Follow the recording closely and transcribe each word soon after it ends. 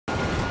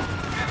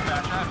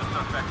have a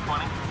suspect,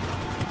 20.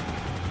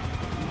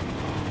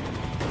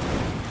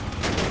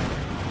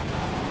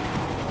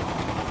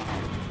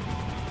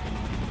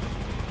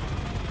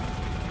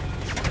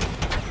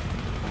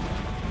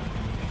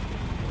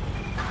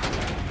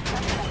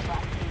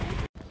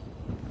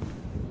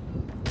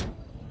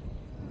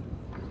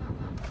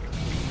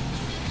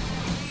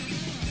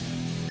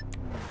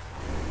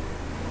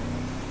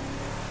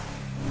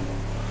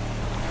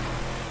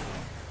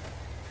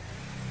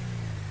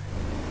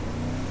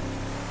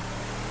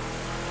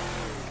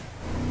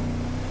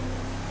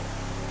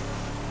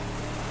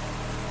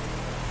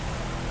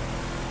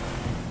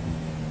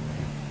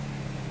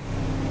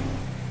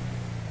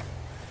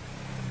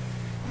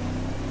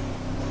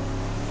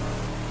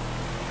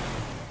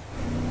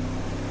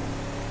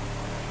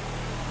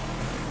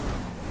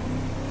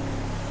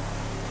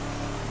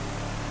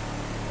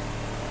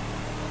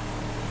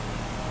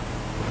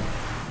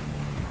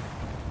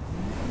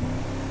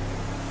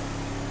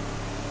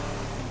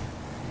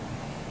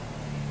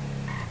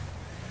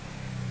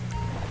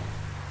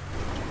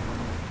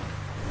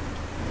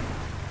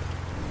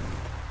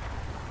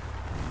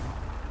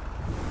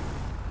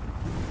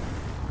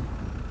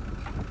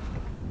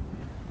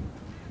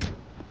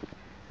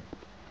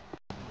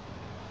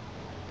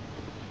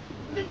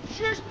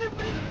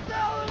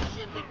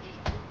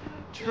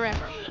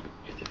 Trevor,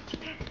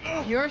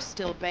 you're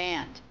still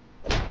banned.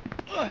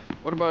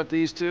 What about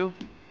these two?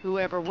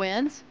 Whoever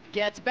wins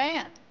gets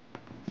banned.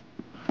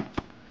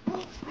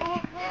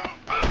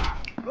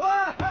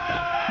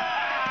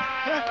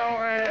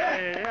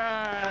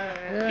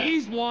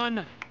 He's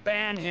one.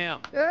 Ban him.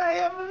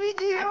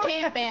 I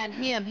can't ban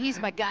him. He's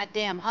my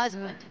goddamn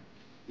husband.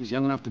 He's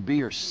young enough to be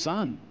your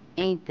son.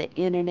 Ain't the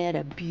internet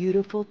a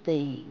beautiful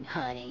thing,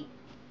 honey?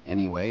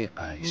 Anyway,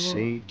 I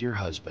saved your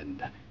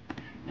husband.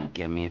 Now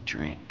get me a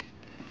drink.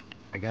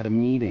 I got a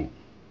meeting.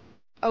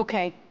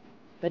 Okay,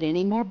 but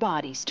any more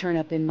bodies turn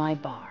up in my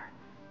bar,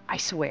 I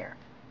swear,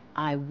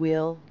 I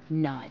will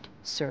not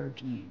serve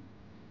you.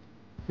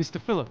 Mr.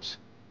 Phillips.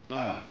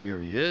 Ah, here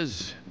he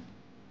is.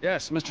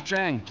 Yes, Mr.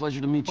 Chang,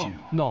 pleasure to meet you.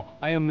 No,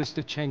 I am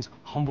Mr. Chang's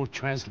humble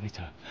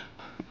translator.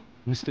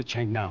 Mr.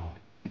 Chang now.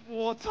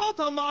 我操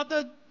他妈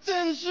的，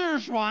真是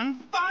爽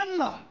翻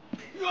了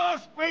 ！You all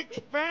speak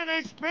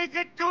Spanish, speak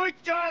it to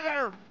each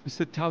other.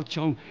 Mr. Tao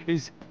Chung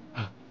is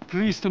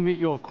pleased to meet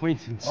your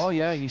acquaintance. Oh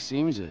yeah, he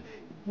seems it.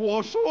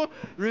 我说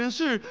人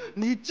事，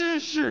你真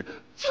是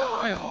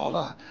太好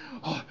了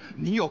哦！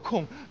你有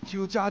空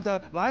就加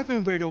的来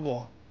分配的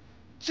我，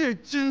这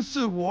真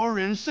是我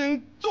人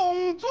生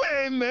中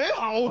最美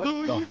好的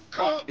What 一 the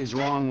刻 fuck。is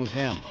wrong with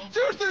him?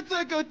 就是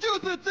这个，就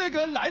是这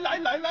个，来来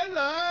来来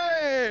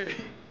来。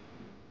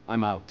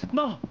 I'm out.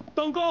 No,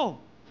 don't go.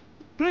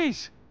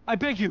 Please, I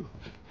beg you.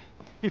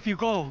 If you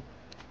go,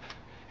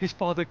 his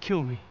father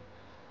killed me.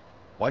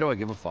 Why do I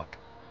give a fuck?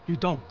 You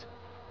don't.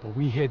 But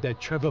we hear that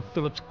Trevor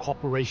Phillips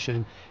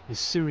Corporation is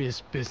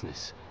serious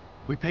business.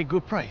 We pay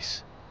good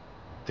price.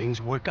 Things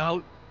work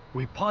out,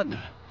 we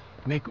partner,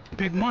 make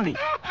big money.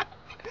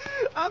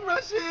 I'm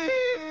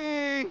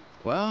rushing.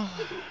 Well,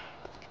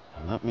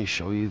 let me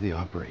show you the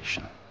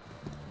operation.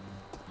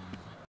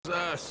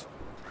 Us.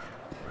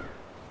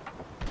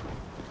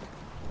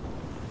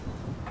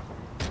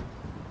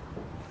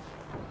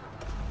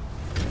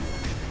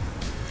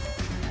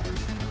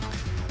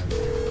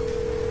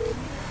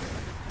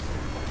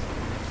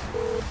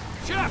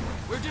 Chef,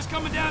 we're just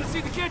coming down to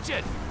see the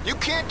kitchen. You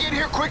can't get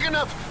here quick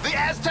enough. The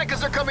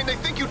Aztecas are coming. They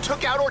think you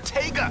took out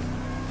Ortega.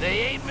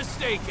 They ain't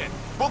mistaken.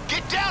 Well,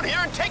 get down here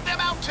and take them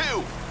out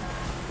too.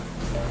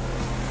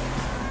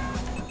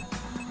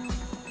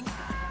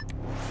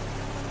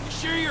 You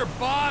sure your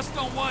boss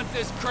don't want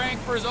this crank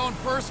for his own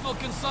personal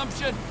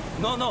consumption?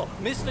 No,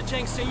 Mr.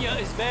 Chang Sr.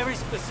 is very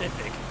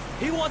specific.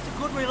 He wants a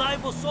good,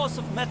 reliable source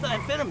of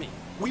methamphetamine.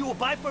 We will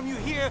buy from you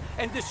here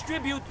and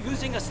distribute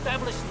using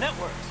established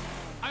networks.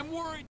 I'm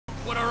worried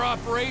what our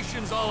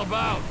operation's all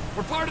about.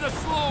 We're part of the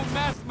slow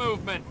meth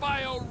movement,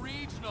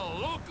 bio-regional,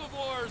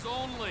 locavores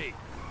only.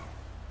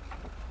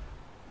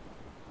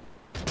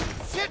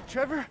 Shit,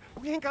 Trevor.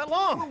 We ain't got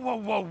long.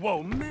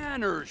 Whoa,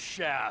 manners,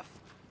 chef.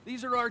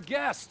 These are our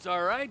guests,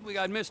 all right? We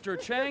got Mr.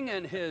 Chang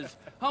and his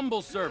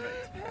humble servant.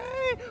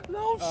 Hey,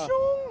 Lao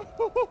Shung.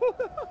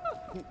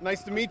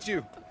 Nice to meet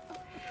you.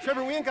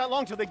 Trevor, we ain't got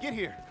long till they get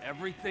here.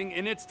 Everything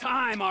in its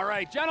time, all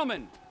right.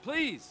 Gentlemen,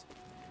 please.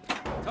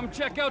 Come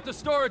check out the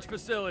storage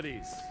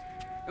facilities.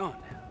 Go on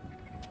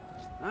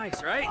now.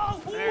 Nice, right?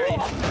 There you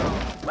go.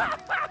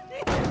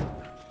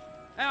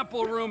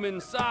 Ample room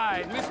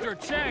inside. Mr.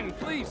 Chang,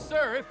 please,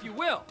 sir, if you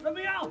will. Let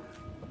me out!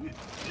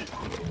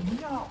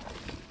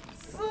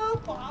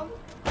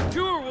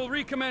 Tour will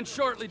recommence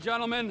shortly,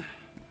 gentlemen.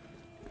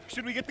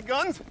 Should we get the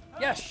guns?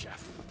 Yes,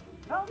 chef.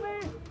 Help me!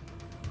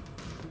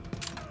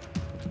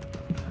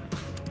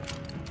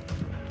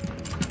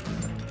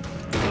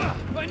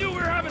 If I knew we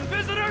were having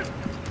visitors!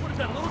 What is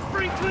that, little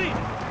spring clean?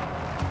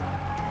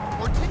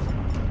 Ortega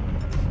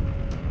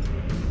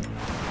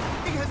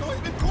has always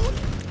been cool.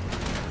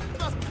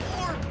 Us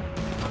poor.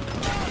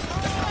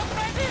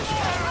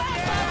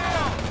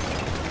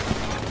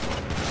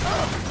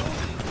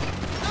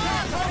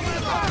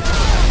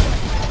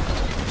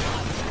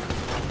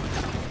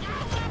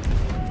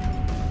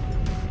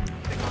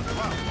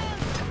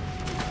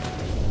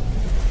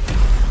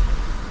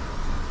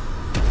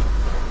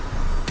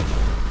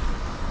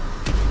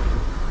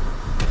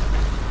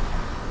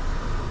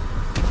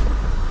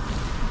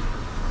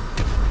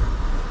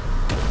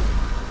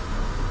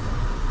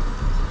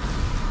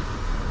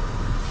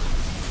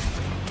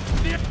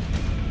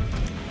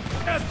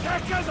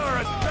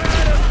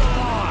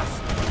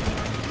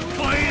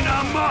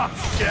 him up,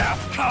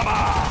 Chef! Come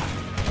on!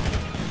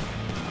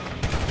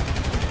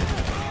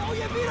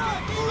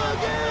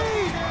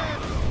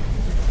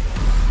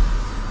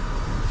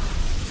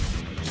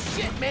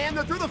 Shit, man,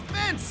 they're through the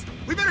fence!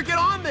 We better get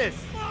on this!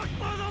 Fuck,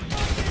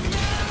 motherfucking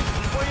now!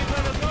 Where you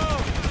gonna go?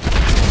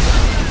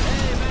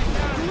 Hey, back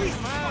down! Luis,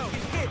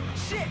 fucking hit!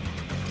 Shit!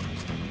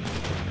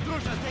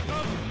 Cruz, take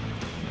over!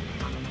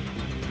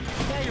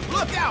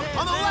 Look out!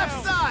 On the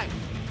left side!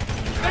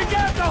 They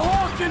got the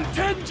whole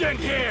contingent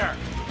here!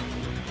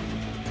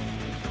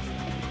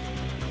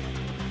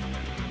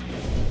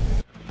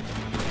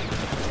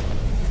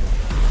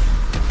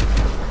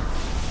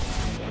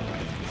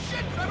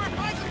 Shit, Trevor,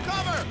 find some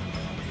cover!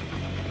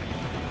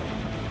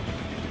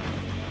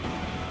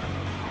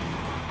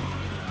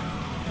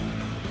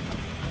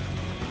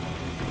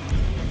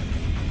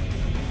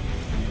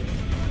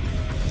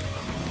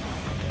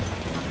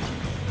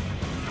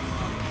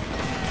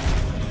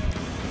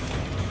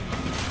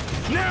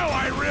 Now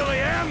I really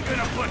am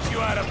gonna put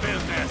you out of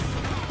business!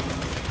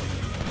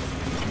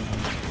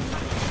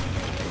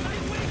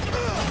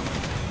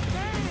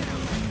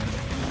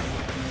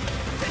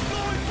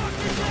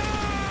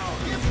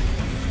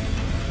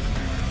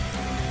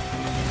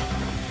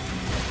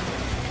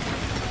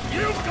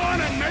 You've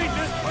gone and made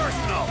this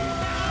personal!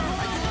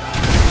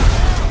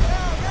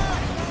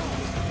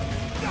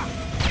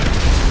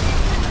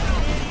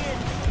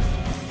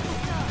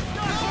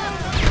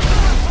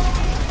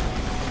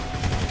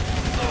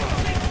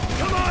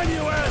 Come on,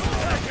 you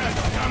Azteca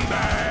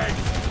scumbag!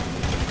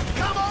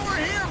 Come over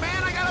here,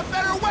 man! I got a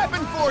better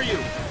weapon for you!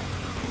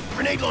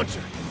 Grenade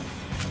launcher!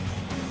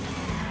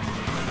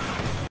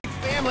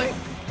 Family!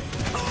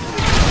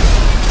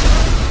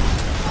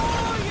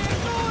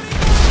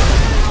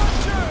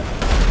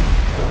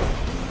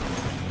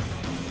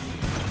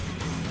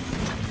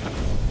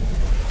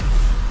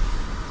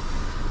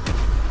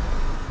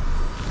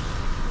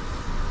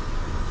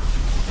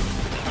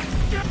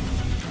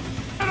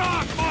 Get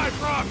off my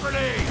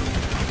property!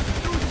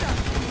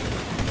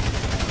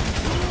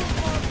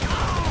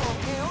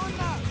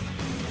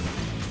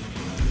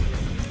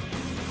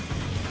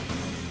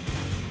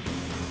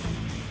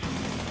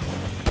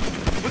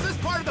 Was this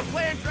part of the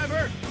plan,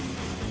 Trevor?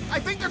 I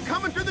think they're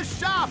coming through the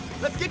shop!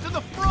 Let's get to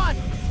the front!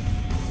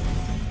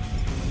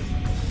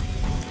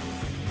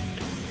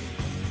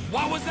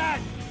 What was that?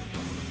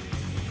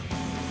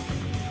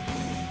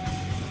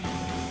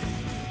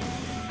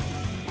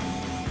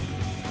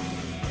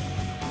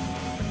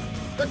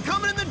 They're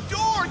coming in the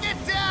door! Get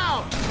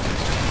down!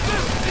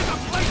 This is a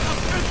place of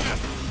business!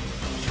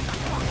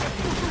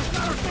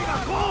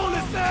 ¿Cómo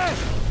este?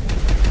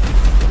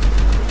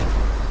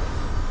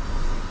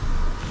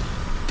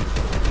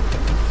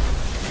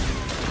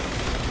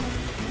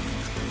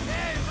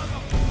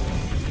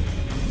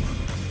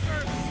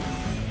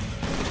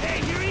 Hey,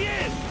 here he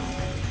is!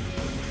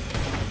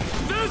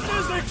 This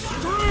is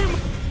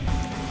extremely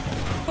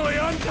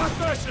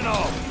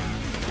unprofessional!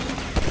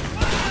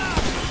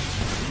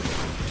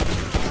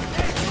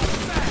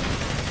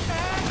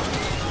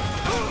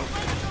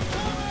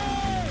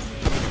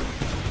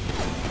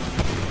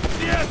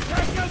 The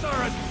Aztecas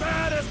are as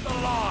bad as the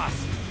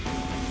Lost!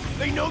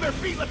 They know their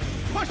feet! Let's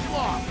push them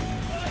off!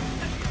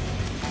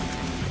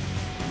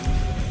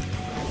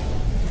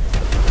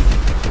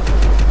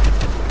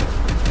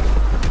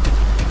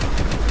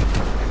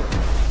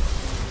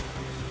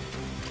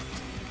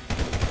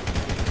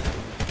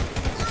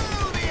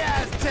 Through the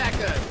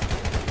Aztecas!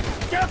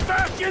 Get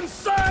back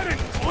inside and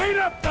clean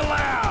up the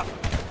lab!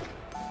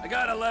 I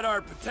gotta let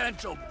our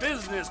potential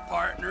business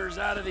partners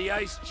out of the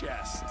ice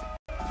chest.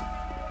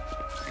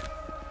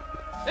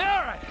 Yeah,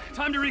 all right.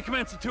 Time to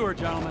recommence the tour,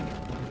 gentlemen.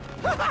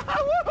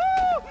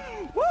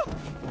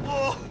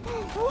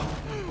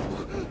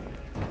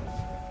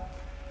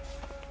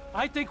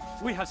 I think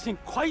we have seen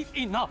quite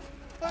enough.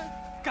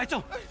 改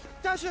正，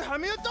但是还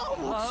没有到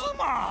5次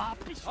嘛。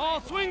 I'll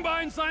swing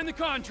by and sign the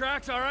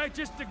contracts, all right?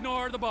 Just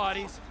ignore the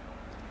bodies.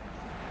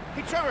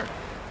 Hey, Trevor!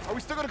 Are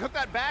we still gonna cook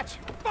that batch?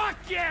 Fuck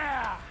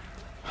yeah!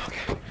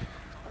 Okay.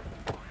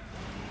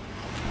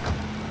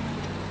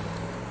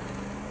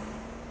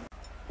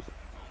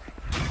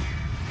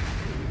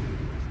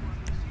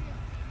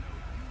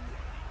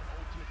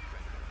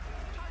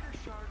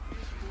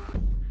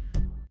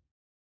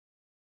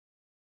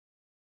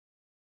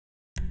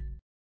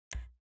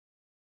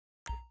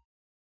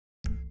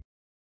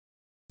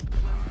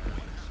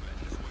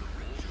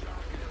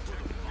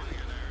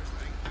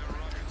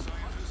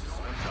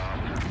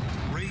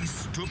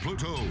 Race to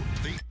Pluto.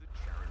 The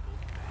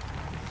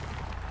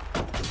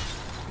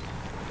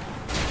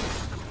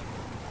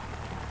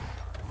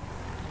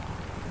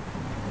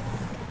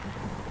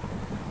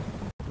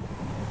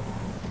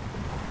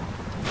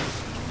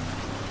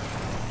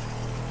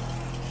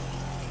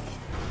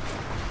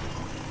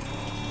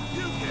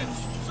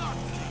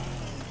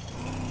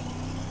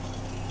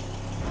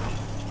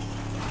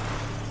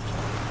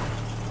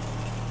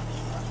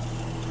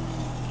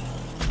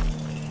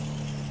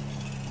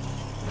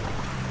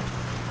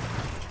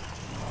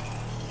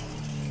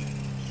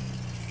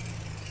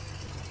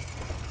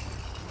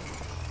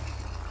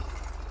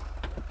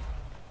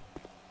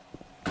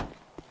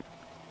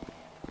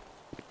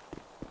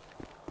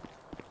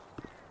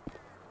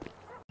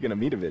you're gonna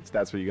meet a bitch,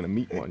 that's where you're gonna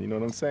meet one. You know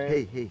what I'm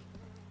saying? Hey.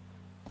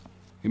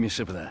 Give me a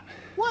sip of that.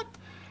 What?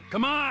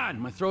 Come on!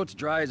 My throat's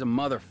dry as a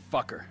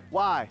motherfucker.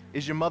 Why?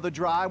 Is your mother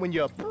dry when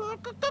you're...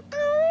 What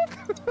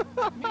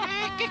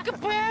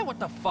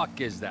the fuck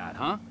is that,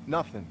 huh?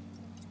 Nothing.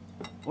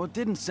 Well, it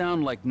didn't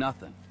sound like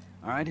nothing,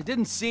 all right? It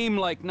didn't seem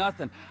like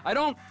nothing. I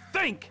don't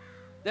think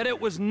that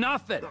it was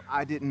nothing.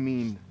 I didn't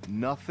mean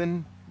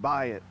nothing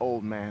by it,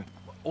 old man.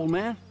 Old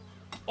man?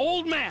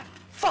 Old man!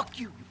 Fuck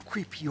you, you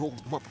creepy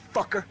old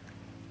motherfucker.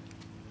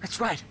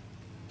 That's right.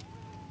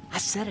 I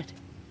said it.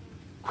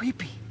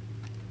 Creepy.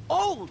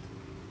 Old.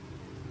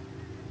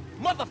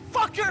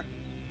 Motherfucker!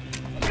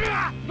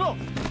 No!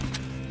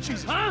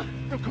 Jesus. Huh?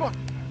 No, come on.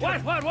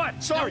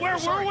 What? Sorry. Now, where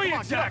sorry. were we Come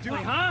on, exactly, get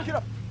up, huh? Get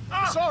up.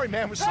 Sorry,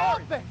 man. We're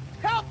sorry. Help!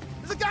 Help!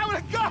 There's a guy with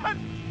a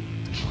gun!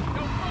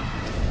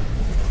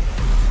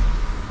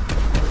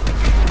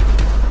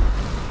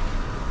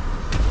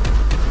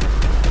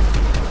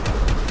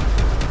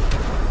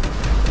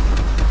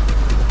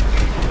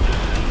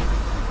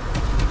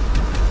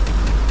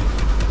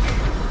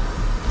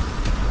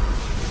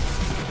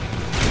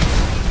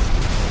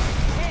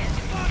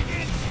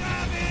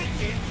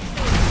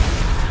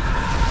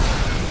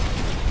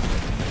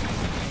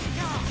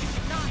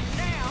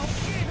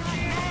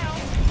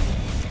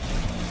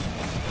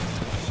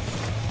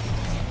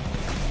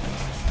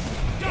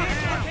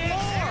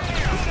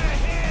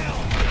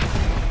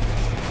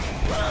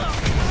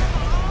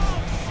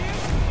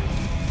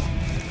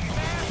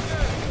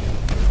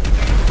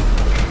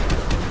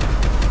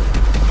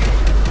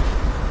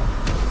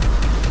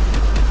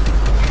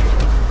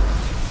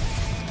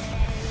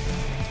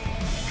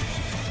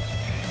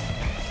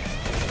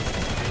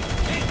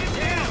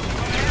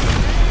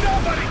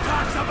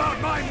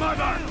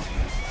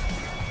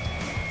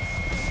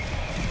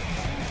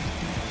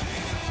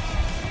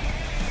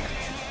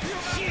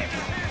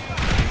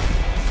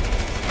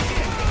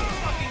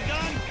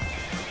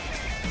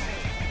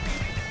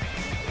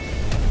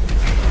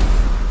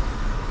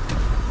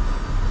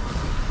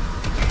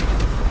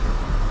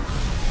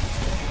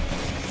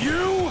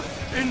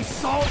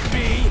 Insult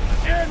me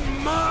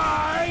in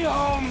my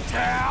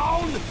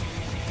hometown?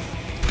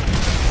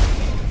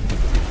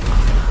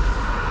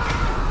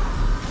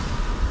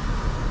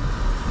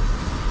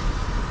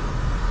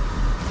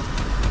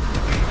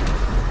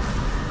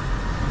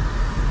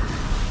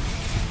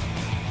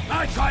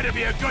 I try to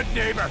be a good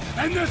neighbor,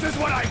 and this is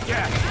what I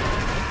get!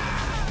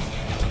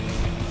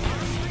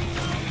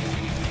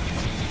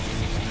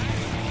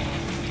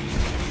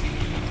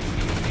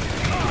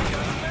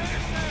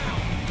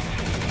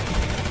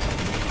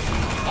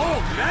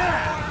 Old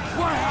man?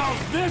 Well,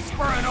 how's this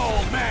for an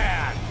old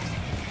man?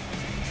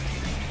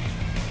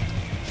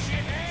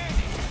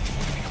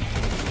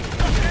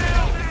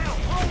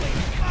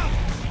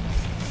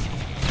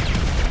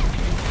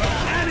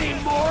 Any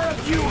more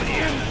of you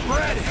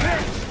inbred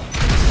hicks?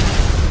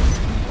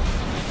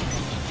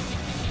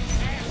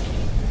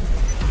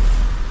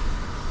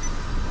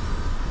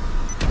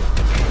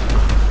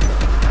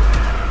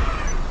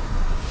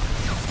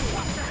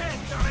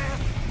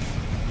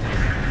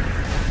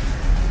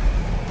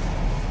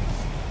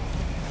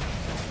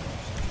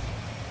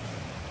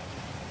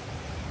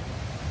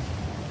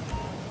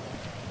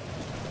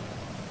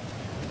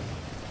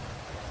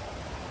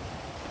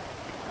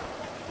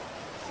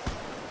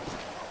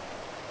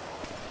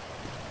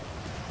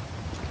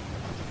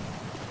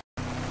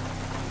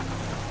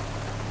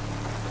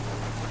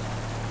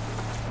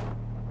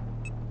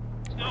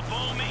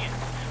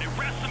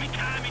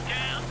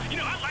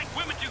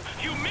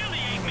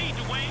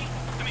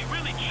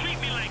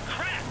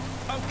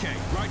 Okay,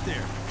 right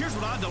there. Here's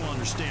what I don't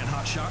understand,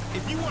 Hotshot.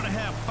 If you want to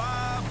have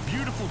 5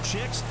 beautiful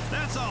chicks,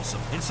 that's awesome,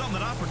 and something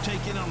that I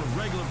partake in on a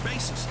regular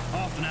basis,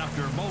 often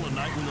after a bowling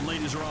night when the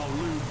ladies are all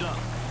lubed up.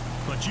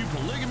 But you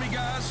polygamy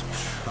guys,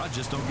 I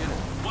just don't get it.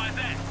 Why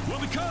that? Well,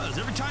 because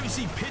every time you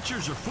see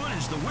pictures or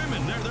footage, the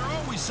women, they're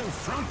always so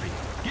frumpy.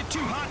 Get 2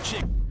 hot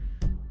chicks.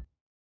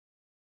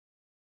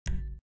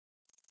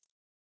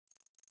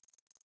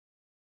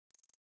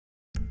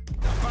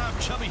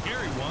 Chubby,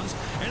 hairy ones,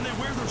 and they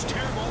wear those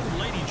terrible old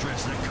lady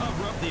dresses that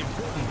cover up the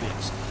important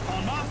bits.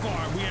 On my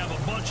farm, we have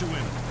a bunch of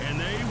women, and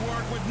they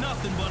work with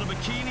nothing but a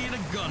bikini and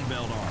a gun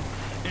belt on.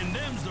 And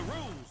them's the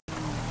rules.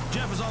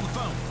 Jeff is on the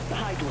phone.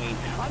 Hi, Dwayne.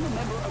 I'm a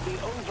member of the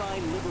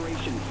Ovine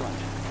Liberation Front.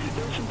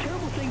 There are some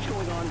terrible things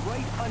going on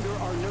right under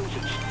our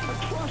noses.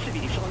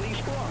 Atrocities on these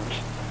farms.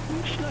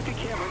 We've snuck a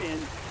camera in,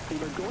 and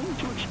we're going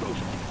to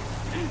expose it.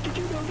 Did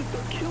you know that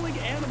they're killing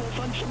animals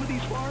on some of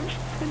these farms?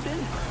 And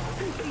then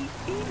they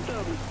eat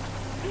them.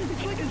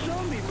 It's like a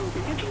zombie movie.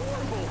 It's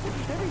horrible.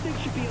 Everything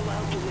should be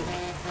allowed to live.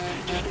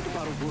 Just think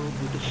about a world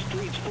with the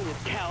streets full of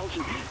cows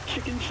and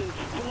chickens and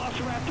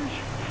velociraptors.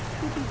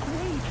 It'd be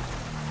great.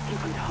 You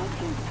could hunt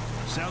them.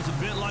 Sounds a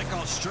bit like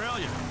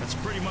Australia. That's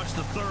pretty much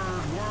the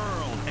third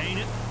world, ain't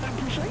it?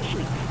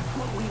 Precisely.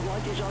 What we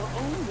want is our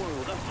own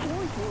world, a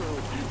fourth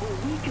world, where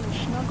we can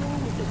snuggle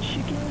with a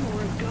chicken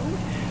or a goat,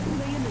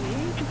 lay in the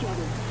hay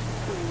together,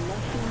 where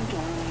nothing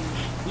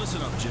dies.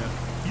 Listen up, Jeff.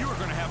 you are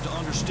going to have to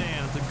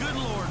understand that the good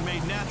Lord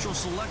made natural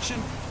selection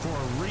for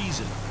a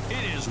reason.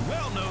 It is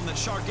well known that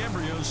shark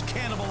embryos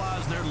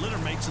cannibalize their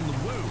littermates in the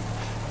womb,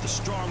 the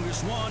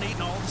strongest one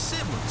eating all the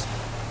siblings.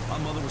 My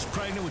mother was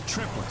pregnant with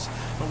triplets,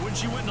 but when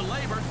she went into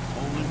labor,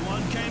 only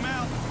one came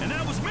out, and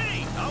that was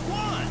me. I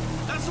won.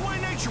 That's the way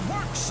nature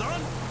works,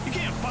 son. You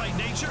can't fight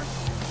nature,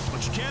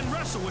 but you can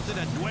wrestle with it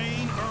at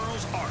Dwayne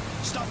Earl's Art.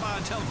 Stop by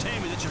and tell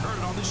Tammy that you heard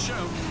it on this show,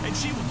 and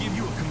she will give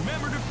you a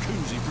commemorative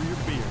koozie for your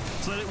beer,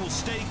 so that it will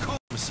stay cold.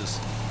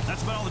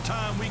 That's about all the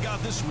time we got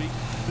this week.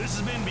 This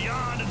has been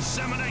Beyond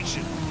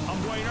Insemination. I'm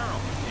Dwayne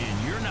Earl, and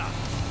you're not.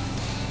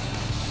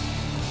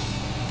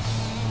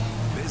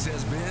 This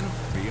has been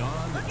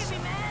Beyond Look at me,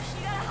 man.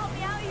 You gotta help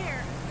me out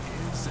here.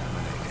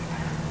 Inseminated.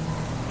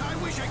 I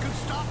wish I could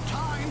stop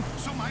time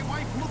so my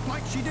wife looked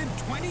like she did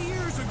 20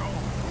 years ago.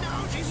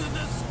 Now she's a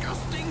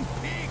disgusting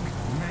pig.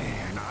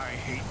 Man, I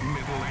hate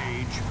middle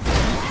age.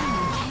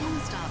 You can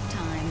stop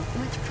time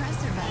with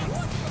Preservex.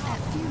 At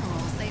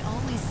funerals, they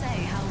always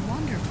say how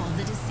wonderful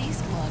the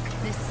deceased look.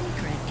 The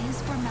secret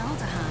is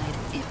formaldehyde.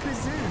 It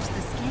preserves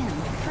the skin.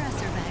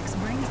 Preservex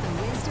brings the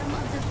wisdom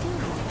of the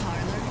funeral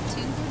parlor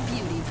to the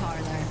beauty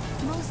parlor.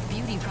 Most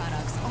beauty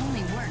products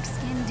only work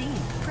skin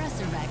deep.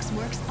 Preservex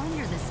works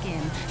under the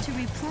skin to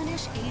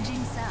replenish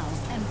aging cells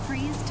and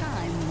freeze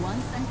time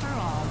once and for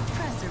all.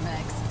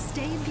 Preservex.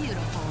 Stay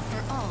beautiful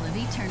for all of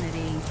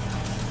eternity.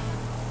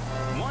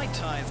 Why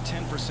tithe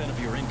 10% of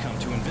your income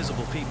to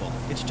invisible people?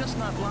 It's just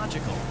not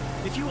logical.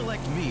 If you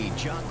elect me,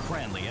 Jock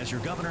Cranley, as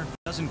your governor,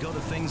 it doesn't go to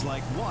things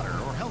like water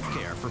or health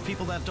care for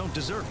people that don't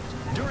deserve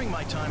it. During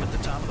my time at the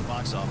top of the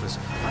box office,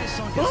 I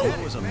sunk as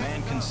low as a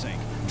man can sink.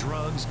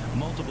 Drugs,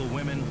 multiple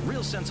women,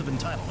 real sense of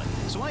entitlement.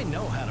 So I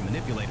know how to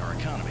manipulate our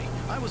economy.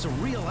 I was a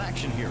real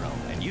action hero,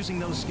 and using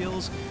those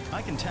skills,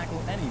 I can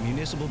tackle any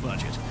municipal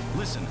budget.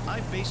 Listen,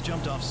 I've base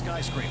jumped off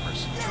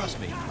skyscrapers. Trust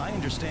me, I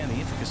understand the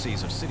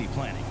intricacies of city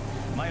planning.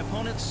 My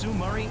opponent, Sue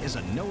Murray, is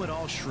a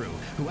know-it-all shrew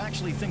who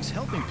actually thinks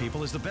helping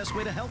people is the best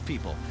way to help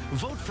people.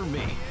 Vote for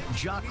me,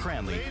 Jock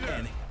Cranley,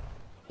 and...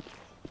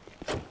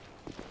 I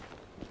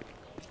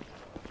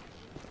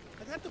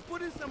got to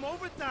put in some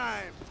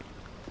overtime.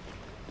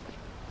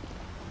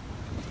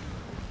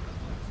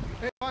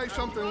 Hey, buy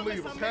something to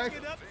leave, I'll okay? make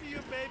it up to you,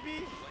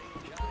 baby.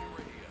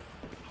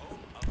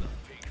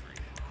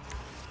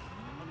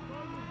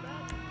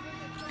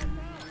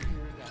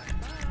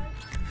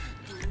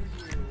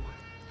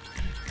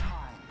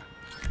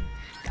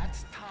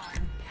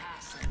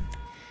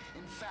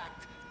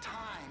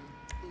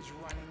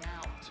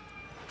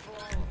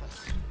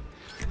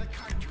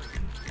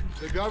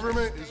 The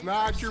government is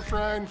not your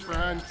friend,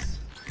 friend.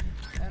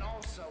 And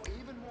also,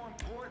 even more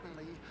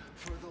importantly,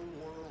 for the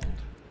world.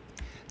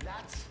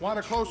 That's Want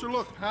a closer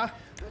look, huh?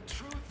 the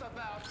truth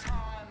about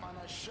time on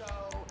a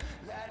show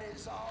that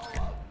is all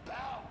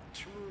about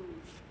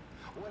truth,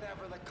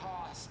 whatever the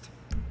cost.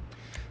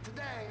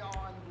 Today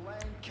on Blaine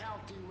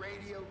County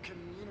Radio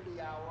Community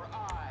Hour,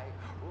 I,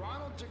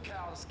 Ronald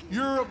Jakowski,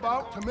 You're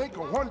about to make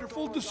a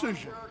wonderful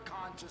decision.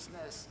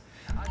 consciousness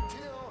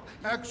until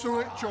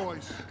Excellent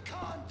choice.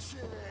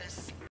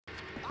 conscious.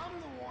 I'm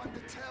the one to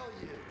tell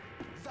you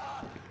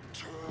the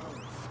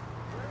truth.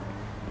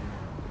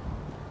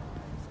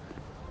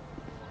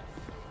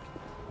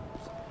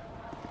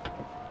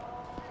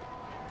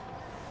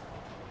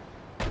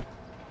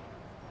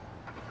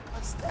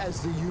 Just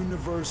as the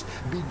universe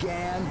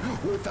began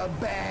with a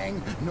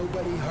bang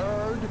nobody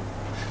heard,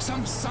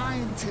 some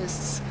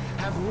scientists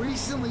have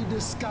recently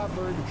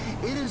discovered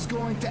it is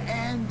going to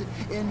end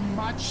in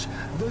much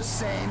the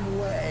same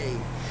way.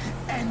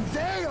 And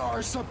they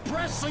are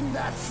suppressing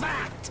that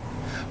fact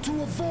to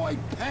avoid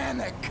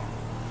panic.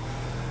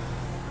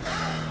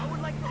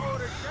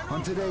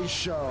 On today's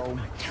show,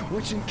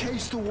 which in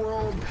case the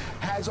world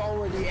has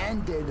already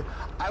ended,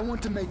 I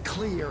want to make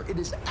clear it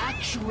is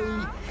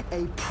actually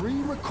a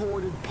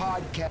pre-recorded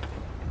podcast.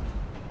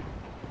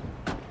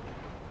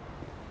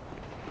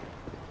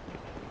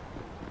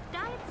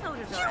 Diet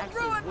sodas You are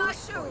actually ruined my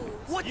worse for you. shoes.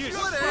 What's You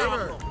your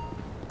problem?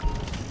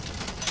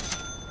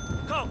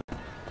 Come.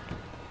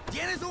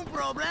 ¿Tienes un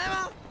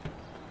problema?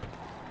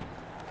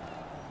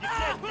 You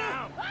get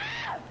down.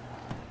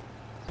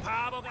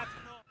 Pablo got to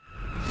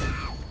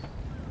know.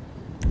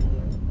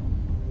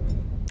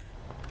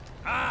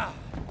 Ah!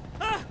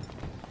 Ah!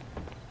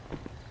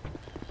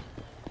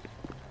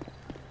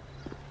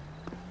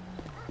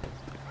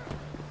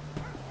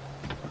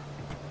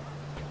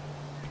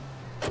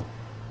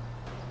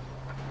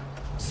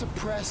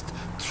 Suppressed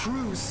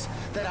truths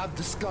that I've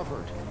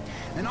discovered.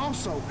 And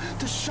also,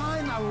 to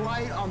shine a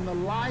light on the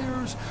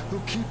liars who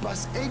keep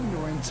us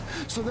ignorant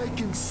so they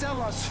can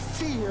sell us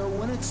fear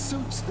when it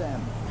suits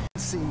them.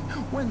 See,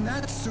 when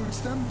that suits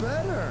them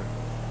better.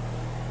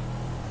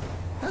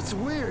 That's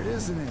weird,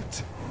 isn't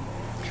it?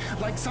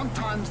 Like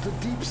sometimes the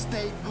deep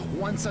state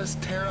wants us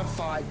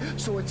terrified,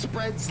 so it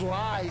spreads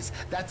lies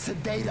that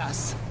sedate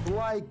us.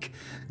 Like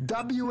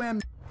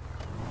WM.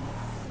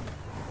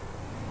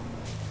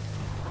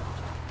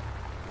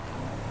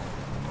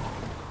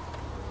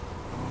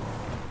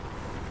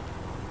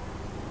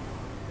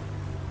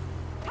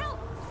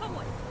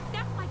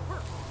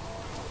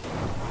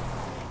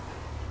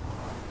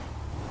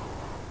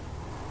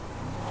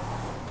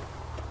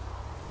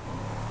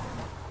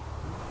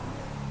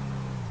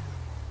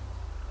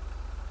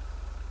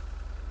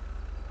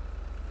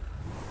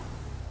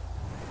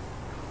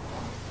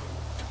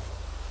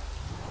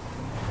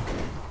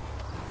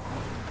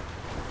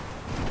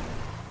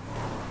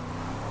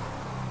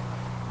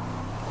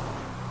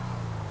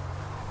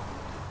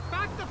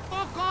 the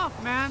fuck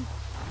off, man!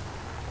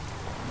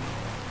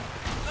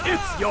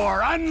 It's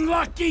your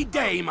unlucky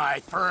day, my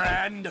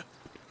friend!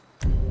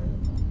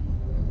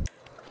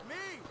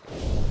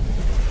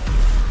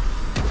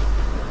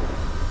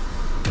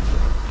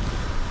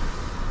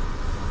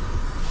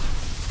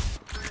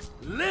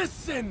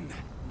 Listen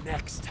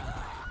next time.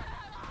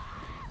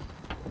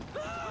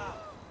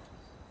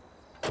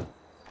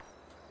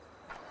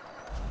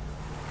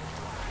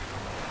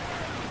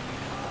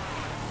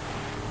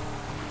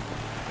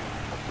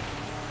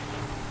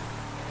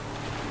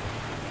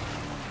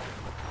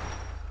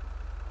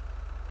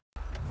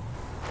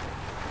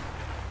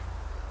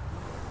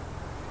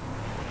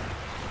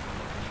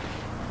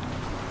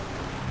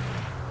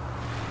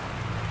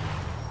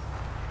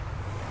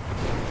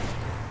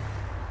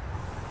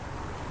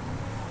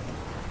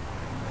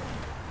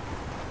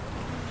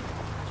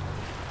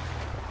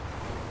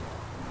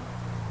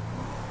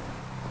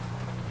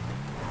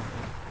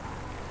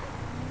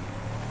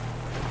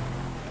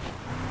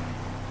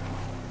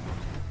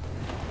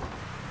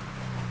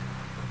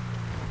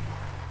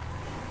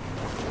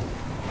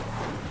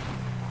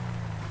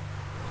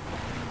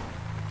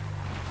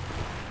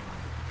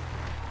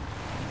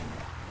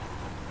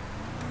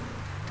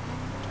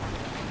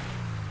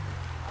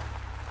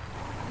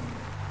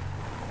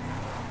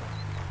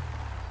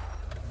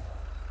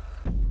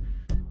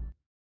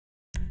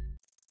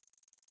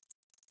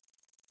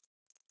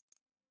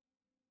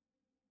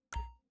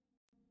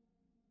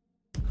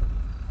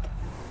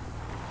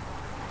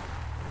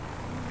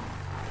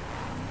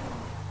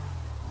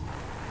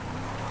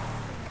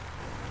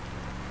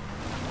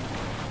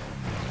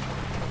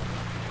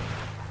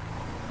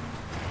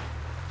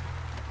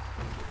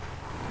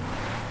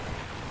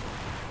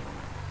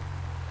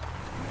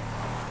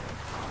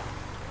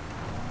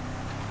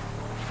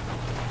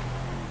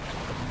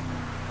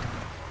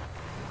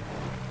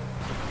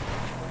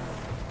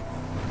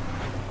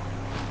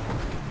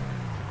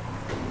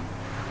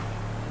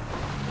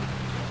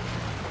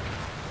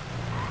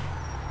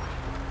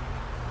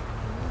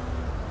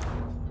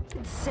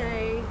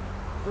 Say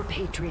we're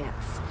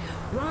patriots.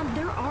 Ron,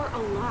 there are a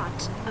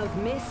lot of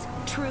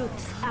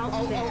mistruths out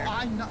there.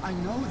 I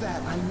know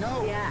that, I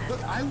know. Yes.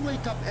 But I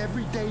wake up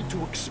every day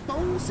to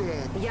expose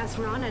it. Yes,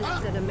 Ron, and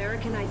as an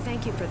American, I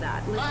thank you for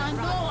that. Listen,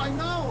 I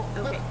know.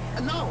 Okay.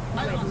 But, no,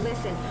 wait,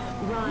 listen,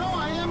 Ron. No,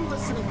 I am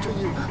listening to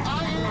you.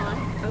 I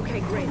am. Ron, okay,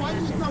 great. Why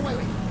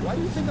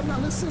do you think I'm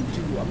not listening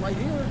to you? I'm right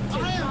here.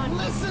 I am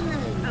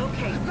listening.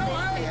 Okay. No,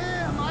 I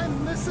am.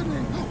 I'm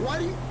listening.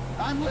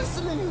 I'm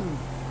listening.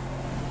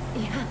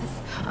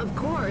 Yes, of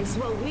course.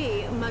 Well,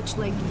 we, much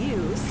like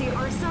you, see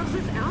ourselves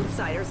as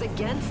outsiders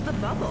against the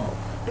bubble.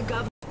 The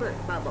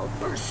government bubble,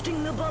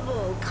 bursting the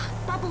bubble.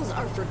 Bubbles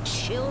are for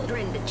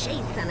children to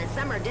chase on a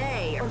summer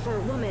day, or for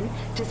a woman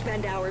to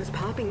spend hours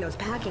popping those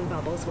packing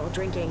bubbles while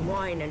drinking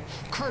wine and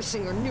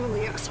cursing her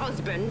newly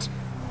ex-husband.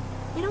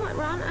 You know what,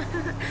 Ron?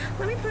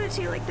 Let me put it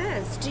to you like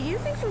this. Do you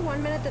think for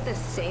 1 minute that the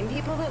same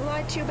people that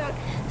lied to you about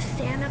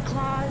Santa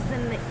Claus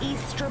and the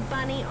Easter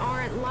Bunny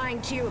aren't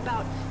lying to you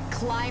about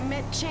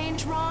climate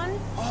change, Ron?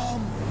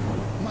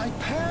 My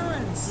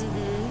parents!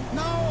 Mm-hmm.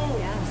 No!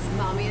 Yes,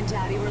 Mommy and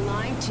Daddy were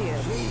lying to you.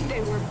 Please.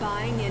 They were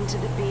buying into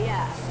the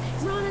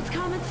BS. Ron, it's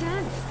common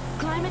sense.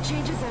 Climate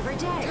changes every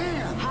day.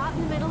 Damn. Hot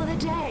in the middle of the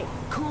day,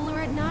 cooler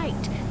at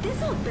night.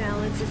 This all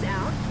balances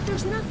out.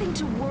 There's nothing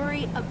to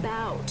worry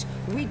about.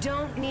 We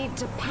don't need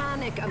to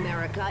panic,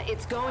 America.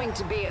 It's going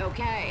to be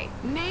okay.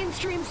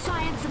 Mainstream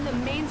science and the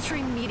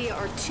mainstream media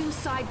are two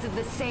sides of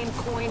the same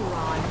coin,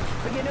 Ron.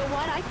 But you know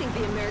what? I think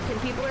the American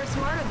people are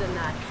smarter than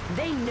that.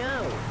 They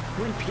know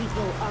when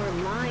people are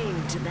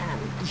lying to them.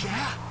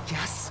 Yeah,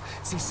 yes.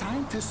 See,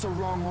 scientists are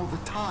wrong all the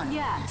time.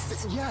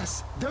 Yes.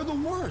 Yes, they're the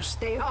worst.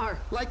 They are.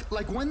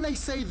 Like when they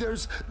say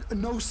there's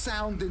no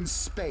sound in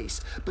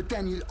space, but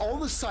then all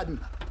of a sudden...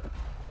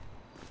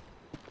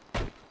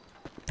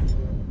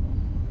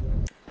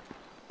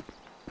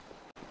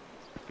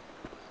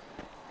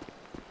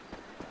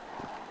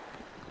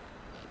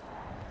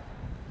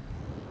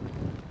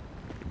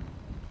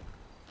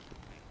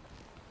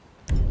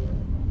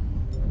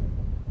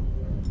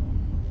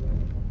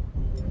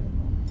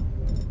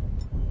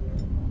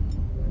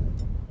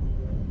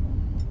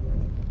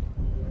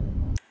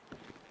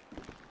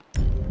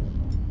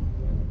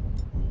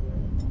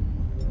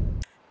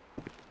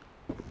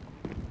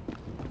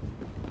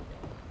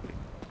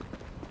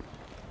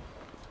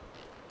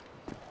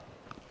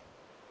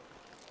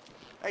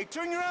 Hey,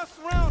 turn your ass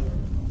around,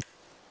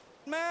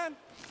 man.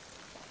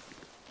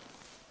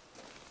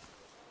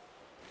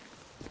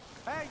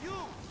 Hey, you.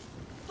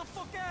 What the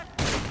fuck at?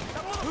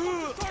 That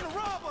motherfucker's trying to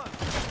rob us.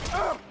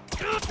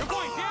 You're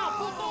going down,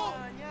 puto.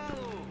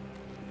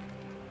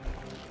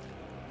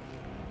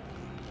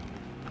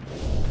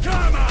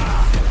 Come on!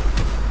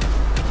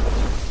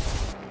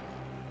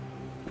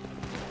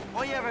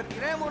 Oye,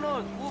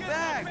 retirémonos. Move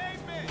back.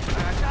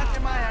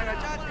 Agachate, Maya,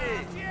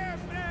 agachate.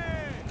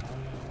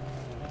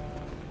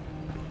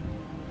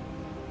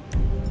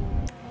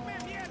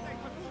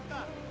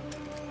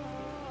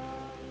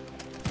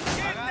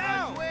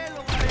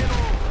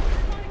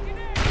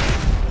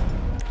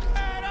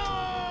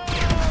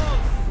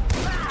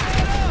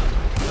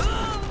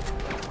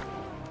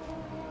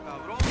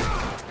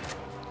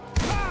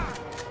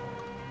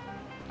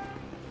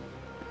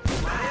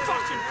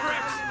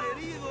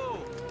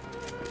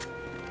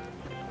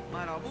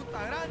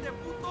 Marabunta grande,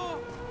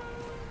 puto.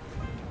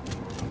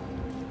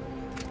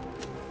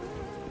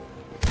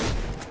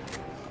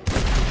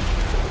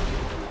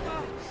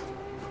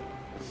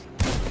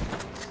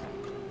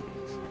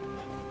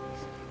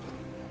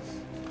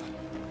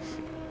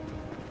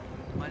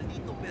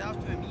 Maldito pedazo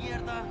de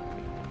mierda.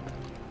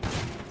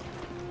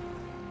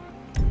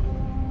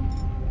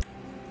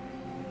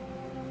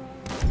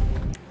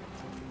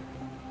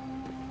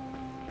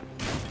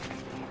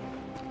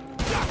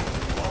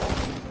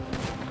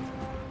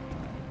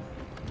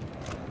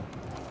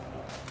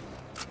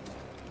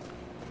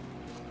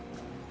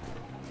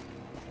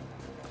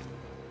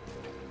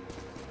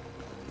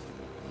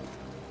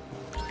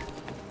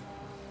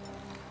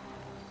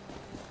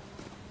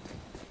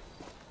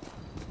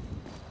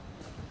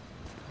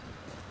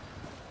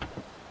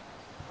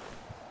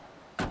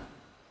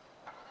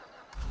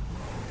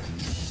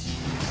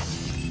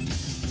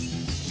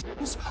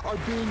 Are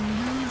being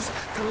used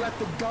to let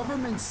the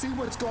government see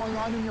what's going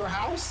on in your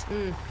house?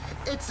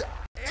 It's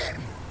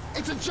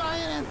a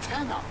giant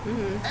antenna.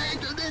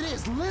 It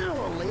is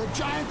literally a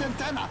giant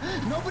antenna.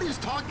 Nobody's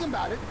talking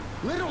about it.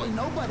 Literally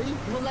nobody.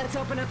 Well, let's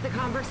open up the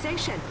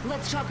conversation.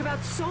 Let's talk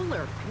about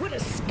solar. What a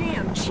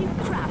scam, cheap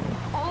crap.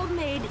 All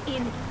made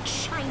in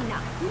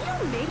China. We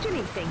don't make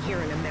anything here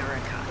in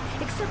America,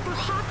 except for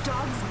hot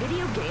dogs,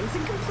 video games,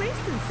 and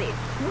complacency.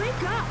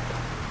 Wake up.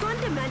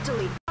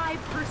 Fundamentally,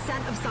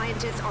 5% of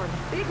scientists are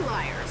big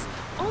liars,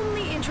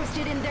 only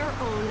interested in their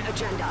own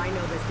agenda. I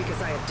know this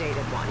because I have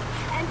dated one.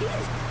 And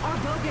these are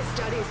bogus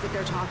studies that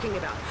they're talking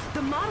about.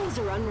 The models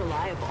are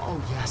unreliable. Oh,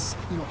 yes.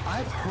 You know,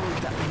 I've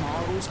heard that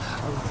models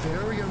are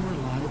very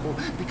unreliable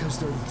because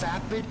they're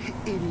vapid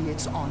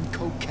idiots on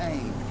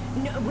cocaine.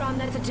 No, Ron,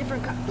 that's a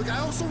different Look, I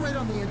also read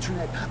on the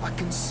internet a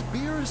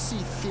conspiracy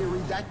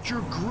theory that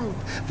your group,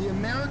 the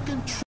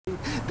American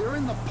they're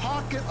in the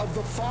pocket of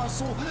the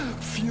fossil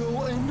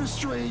fuel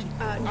industry.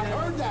 I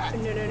heard that.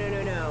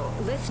 No.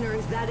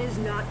 Listeners, that is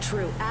not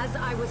true. As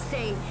I was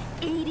saying,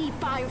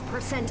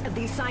 85% of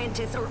these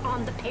scientists are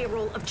on the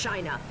payroll of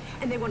China.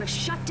 And they want to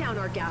shut down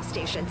our gas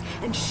stations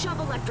and shove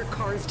electric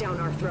cars down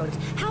our throats.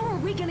 How are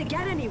we going to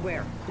get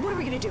anywhere? What are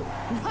we going to do?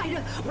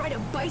 Ride a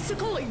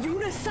bicycle, a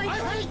unicycle? I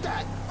hate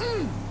that!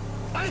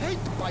 I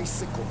hate the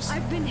bicycles.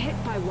 I've been hit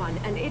by one,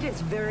 and it is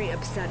very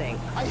upsetting.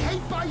 I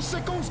hate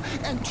bicycles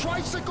and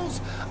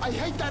tricycles. I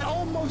hate that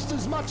almost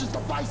as much as the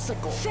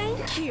bicycle.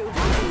 Thank you.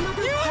 That's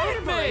another part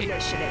of our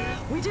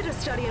initiative. We did a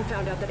study and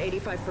found out that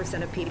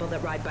 85% of people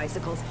that ride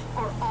bicycles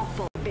are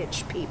awful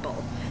bitch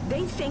people.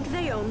 They think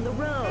they own the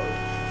road.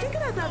 Think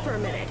about that for a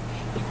minute.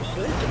 If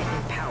they get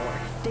in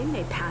power, they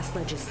may pass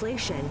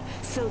legislation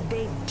so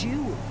they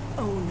do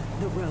own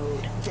the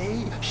road.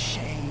 They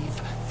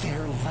shave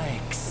their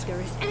legs. If there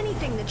is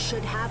anything that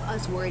should have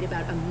us worried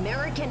about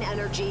American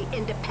energy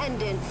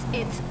independence,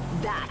 it's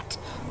that.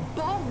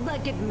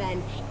 Bald-legged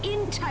men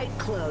in tight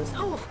clothes.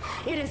 Oh,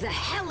 it is a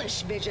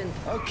hellish vision.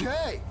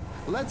 Okay,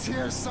 let's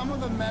hear some of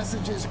the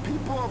messages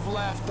people have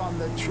left on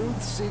the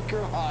Truth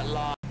Seeker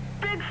hotline.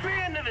 Big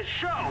fan of the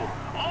show.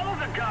 All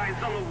the guys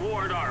on the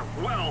ward are,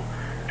 well,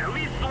 at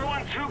least the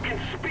ones who can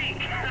speak.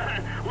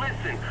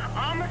 Listen,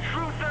 I'm a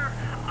truther.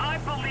 I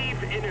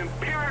believe in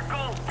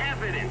empirical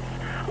evidence.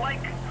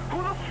 Like,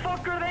 who the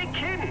fuck are they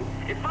kidding?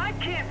 If I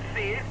can't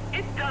see it,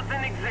 it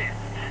doesn't exist.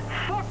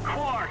 Fuck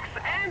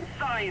quarks and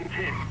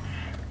scientists.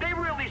 They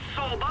really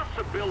sold us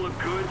a bill of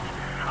goods.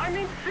 I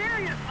mean,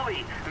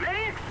 seriously,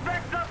 they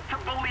expect us to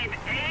believe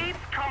AIDS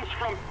comes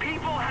from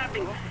people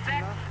having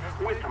sex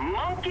with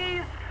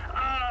monkeys?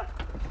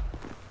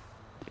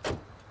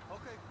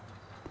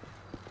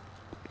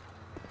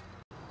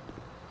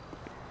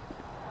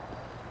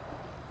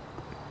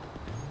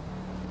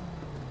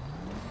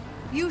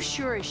 You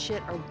sure as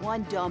shit are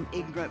one dumb,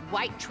 ignorant,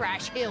 white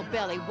trash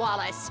hillbilly,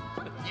 Wallace.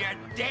 You're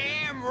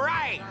damn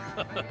right!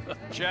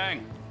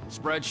 Chang,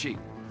 spreadsheet.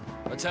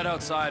 Let's head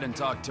outside and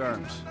talk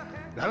terms.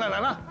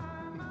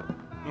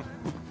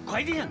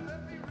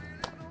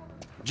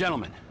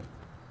 Gentlemen,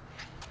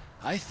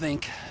 I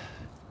think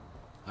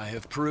I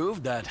have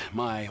proved that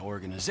my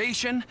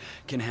organization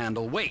can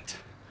handle weight.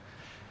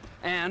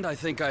 And I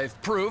think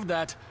I've proved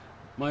that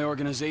my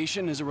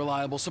organization is a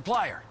reliable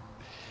supplier.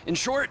 In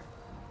short,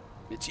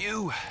 it's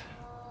you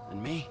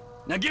and me.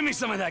 Now give me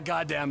some of that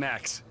goddamn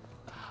X.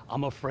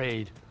 I'm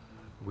afraid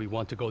we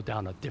want to go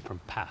down a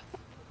different path.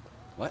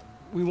 What?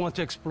 We want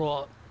to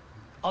explore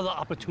other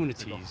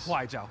opportunities.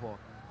 坏家伙，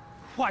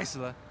坏死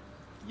了！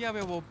要不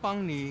要我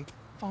帮你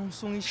放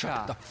松一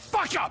下？ Shut the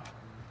fuck up!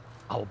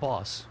 Our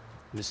boss,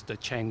 Mr.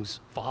 Cheng's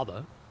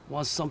father,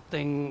 wants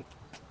something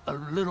a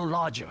little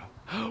larger.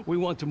 We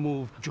want to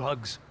move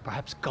drugs,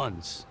 perhaps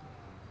guns.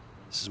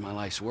 This is my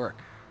life's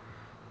work.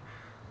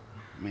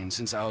 I mean,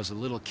 since I was a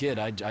little kid,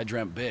 I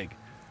dreamt big.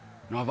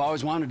 You know, I've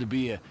always wanted to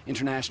be an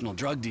international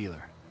drug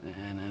dealer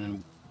and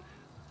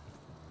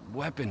a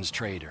weapons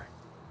trader.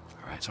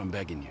 All right, so I'm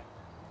begging you.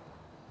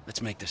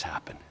 Let's make this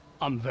happen.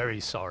 I'm very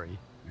sorry.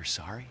 You're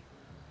sorry?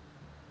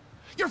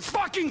 You're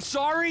fucking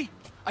sorry?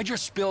 I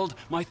just spilled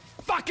my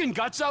fucking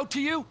guts out to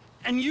you,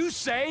 and you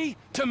say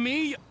to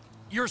me,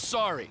 you're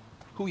sorry.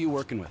 Who are you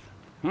working with?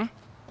 Hmm?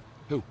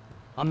 Who?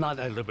 I'm not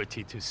at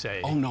liberty to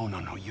say. Oh, no,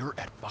 you're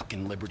at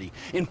fucking liberty.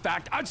 In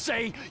fact, I'd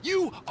say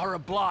you are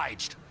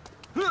obliged.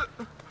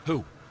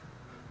 Who?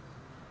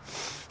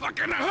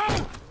 Fucking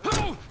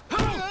who?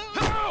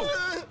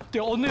 The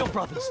O'Neill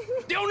brothers.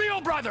 The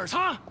O'Neill brothers,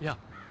 huh? Yeah.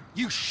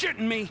 You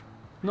shitting me?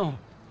 No.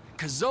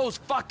 Cause those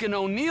fucking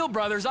O'Neill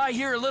brothers, I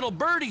hear a little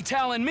birdie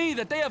telling me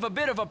that they have a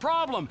bit of a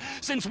problem,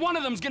 since one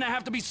of them's gonna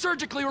have to be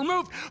surgically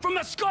removed from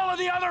the skull of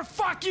the other.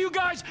 Fuck you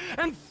guys,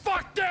 and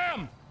fuck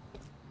them!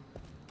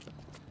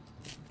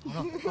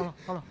 Hold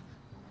on.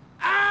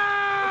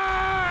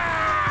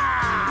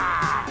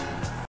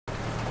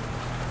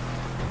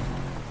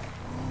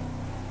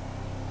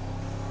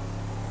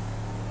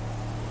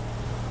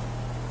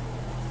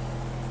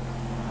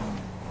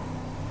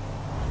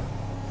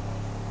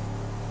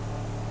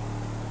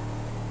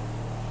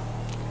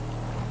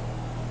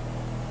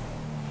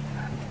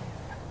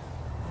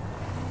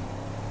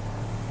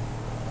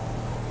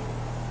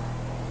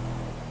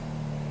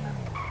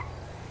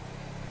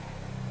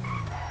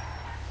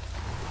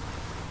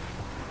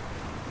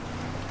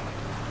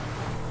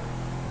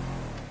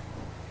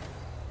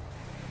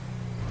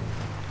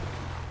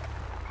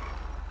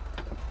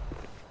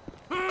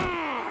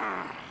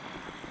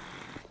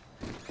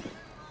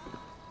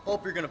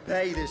 Hope you're gonna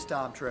pay this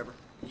time, Trevor.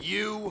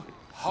 You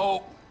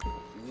hope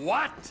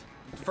what?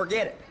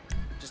 Forget it.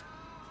 Just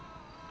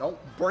don't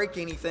break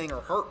anything or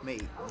hurt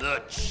me.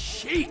 The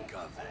cheek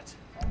of it.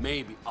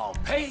 Maybe I'll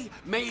pay,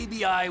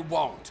 maybe I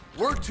won't.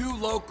 We're two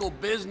local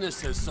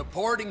businesses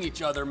supporting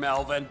each other,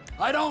 Melvin.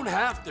 I don't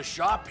have to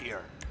shop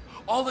here.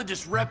 All the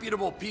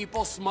disreputable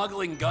people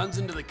smuggling guns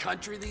into the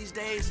country these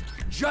days,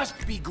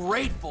 just be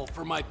grateful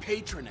for my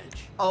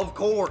patronage. Of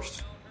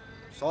course.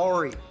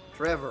 Sorry,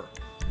 Trevor.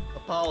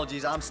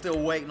 Apologies, I'm still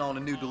waiting on a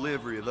new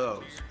delivery of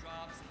those.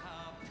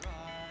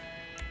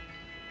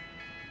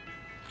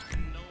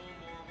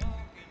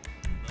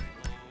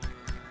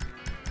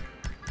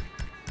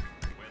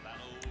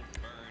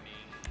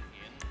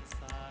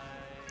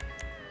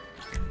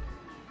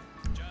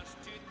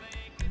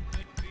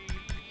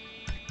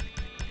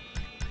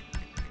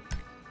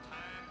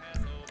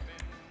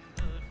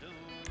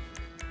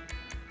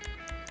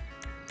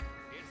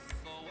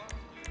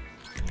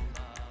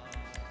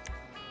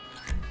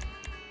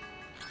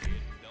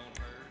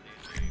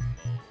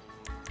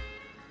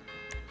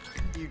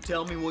 You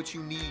tell me what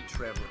you need,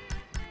 Trevor.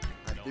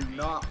 I do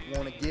not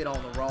want to get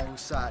on the wrong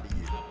side of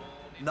you.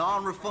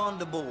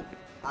 Non-refundable,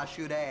 I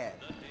should add.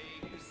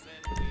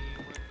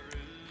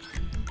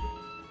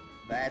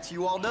 That's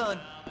you all done.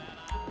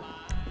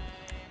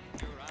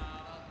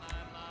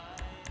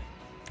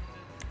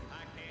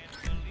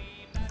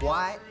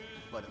 Quiet,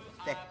 but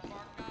effective.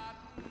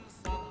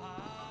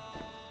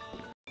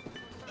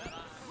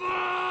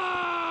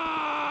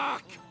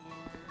 Fuck!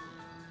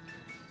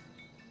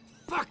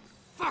 Fuck!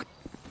 Fuck!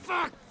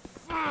 Fuck!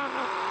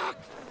 Fuck!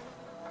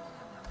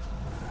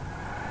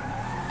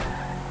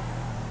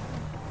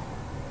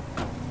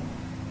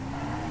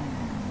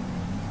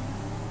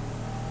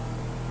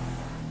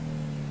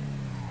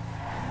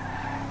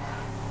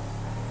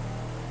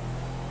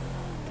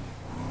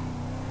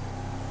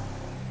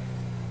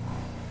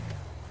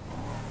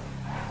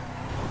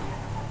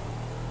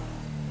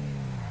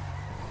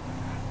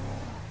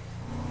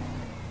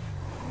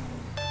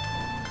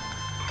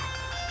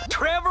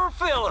 Trevor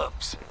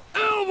Phillips!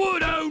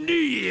 Elwood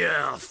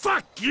O'Neill!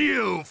 Fuck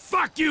you!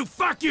 Fuck you!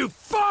 Fuck you!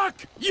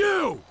 Fuck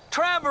you!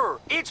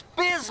 Trevor, it's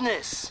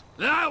business!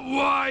 That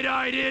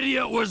wide-eyed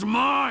idiot was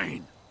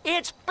mine!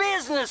 It's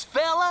business,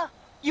 fella!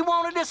 You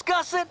want to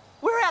discuss it?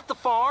 We're at the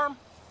farm.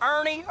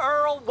 Ernie,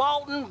 Earl,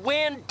 Walton,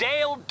 Wynn,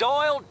 Dale,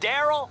 Doyle,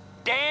 Darrell,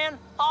 Dan,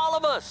 all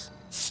of us.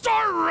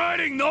 Start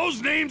writing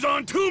those names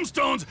on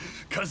tombstones,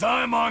 cause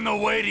I'm on the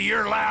way to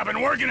your lab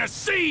and we're gonna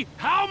see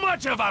how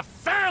much of a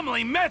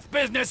family meth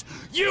business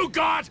you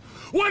got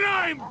when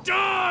I'm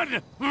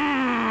done!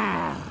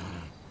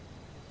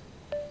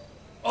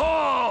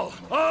 All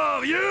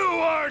of you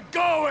are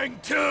going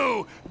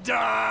to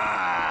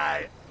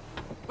die!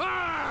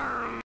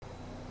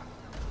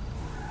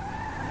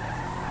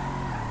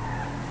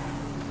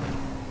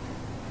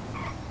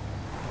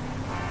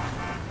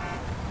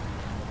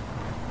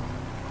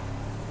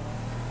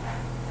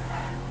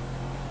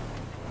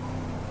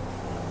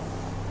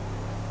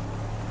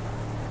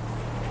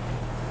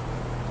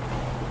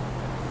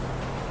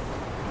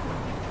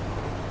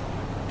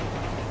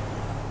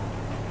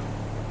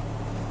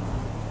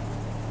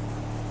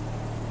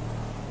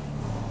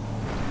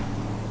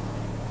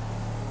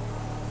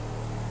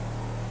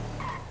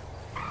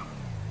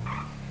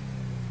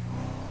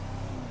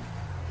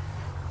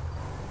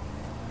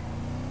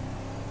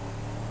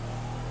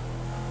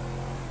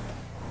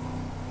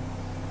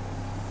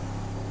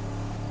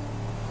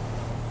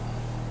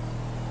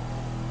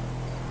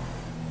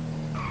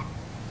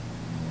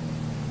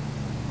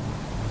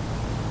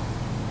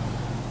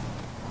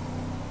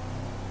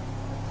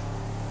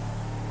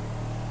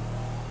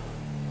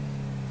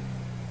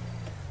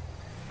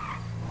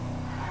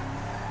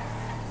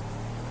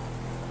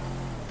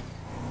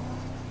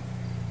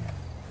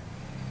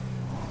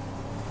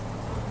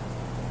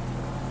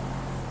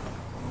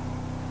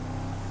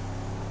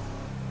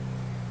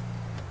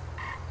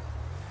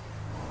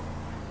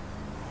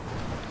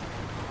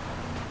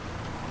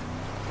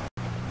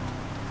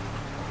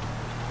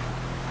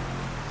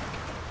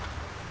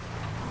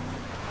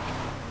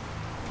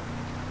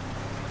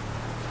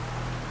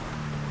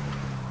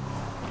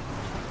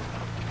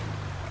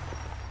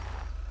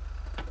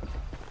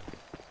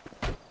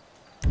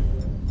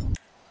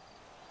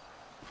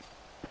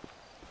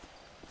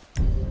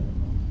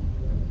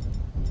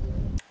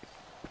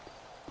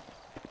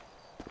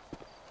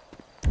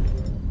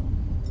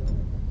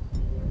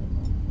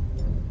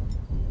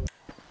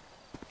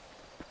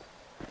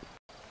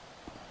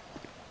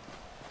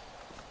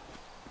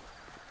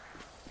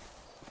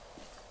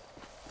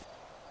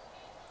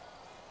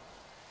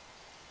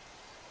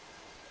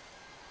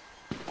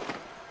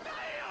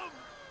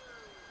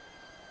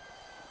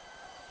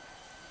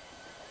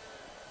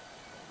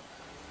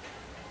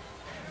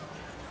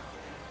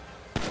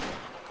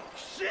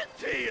 shit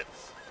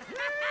tits!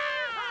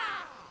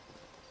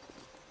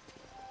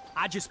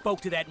 I just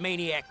spoke to that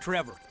maniac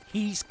Trevor.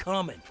 He's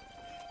coming.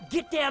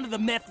 Get down to the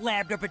meth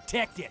lab to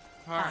protect it.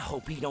 I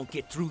hope he don't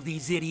get through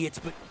these idiots,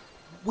 but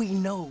we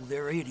know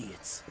they're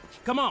idiots.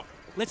 Come on,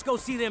 let's go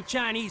see them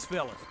Chinese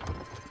fellas.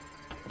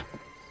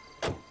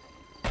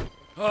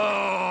 Oh,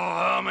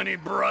 how many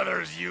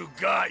brothers you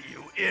got,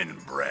 you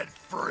inbred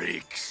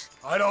freaks?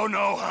 I don't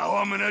know how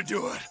I'm gonna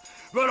do it,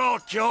 but I'll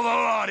kill the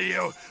lot of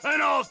you,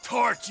 and I'll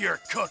torch your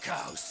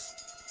cookhouse.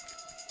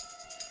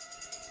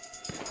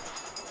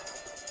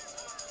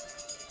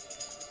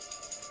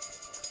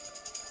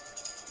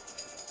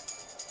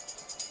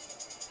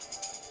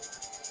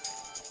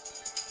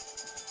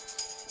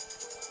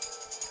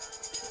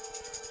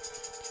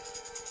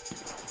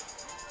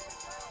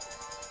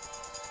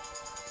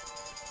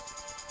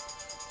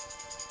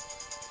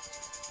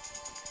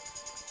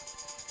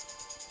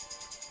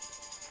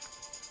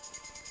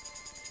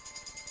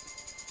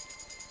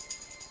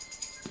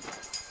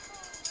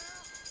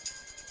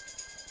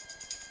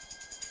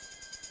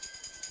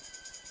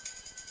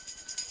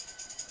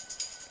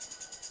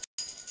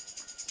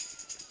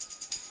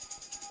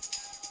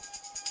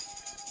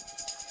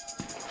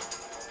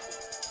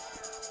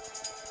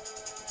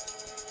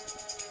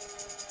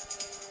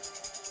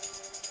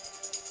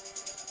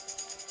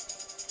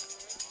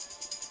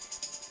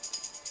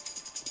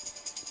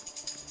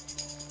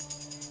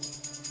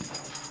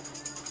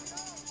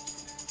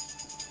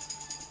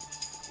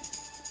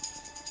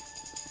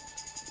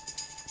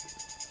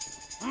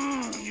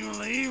 You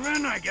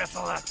leaving? I guess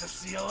I'll have to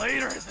see you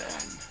later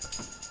then.